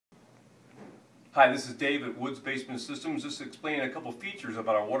Hi, this is Dave at Woods Basement Systems. Just explaining a couple features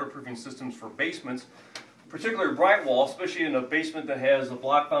about our waterproofing systems for basements, particularly BrightWall, especially in a basement that has a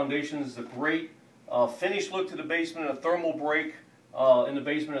block foundation. It's a great finish look to the basement, and a thermal break in the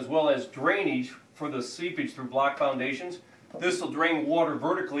basement, as well as drainage for the seepage through block foundations. This will drain water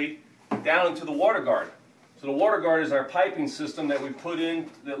vertically down into the WaterGuard. So the WaterGuard is our piping system that we put in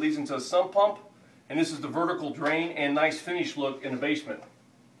that leads into a sump pump, and this is the vertical drain and nice finish look in the basement.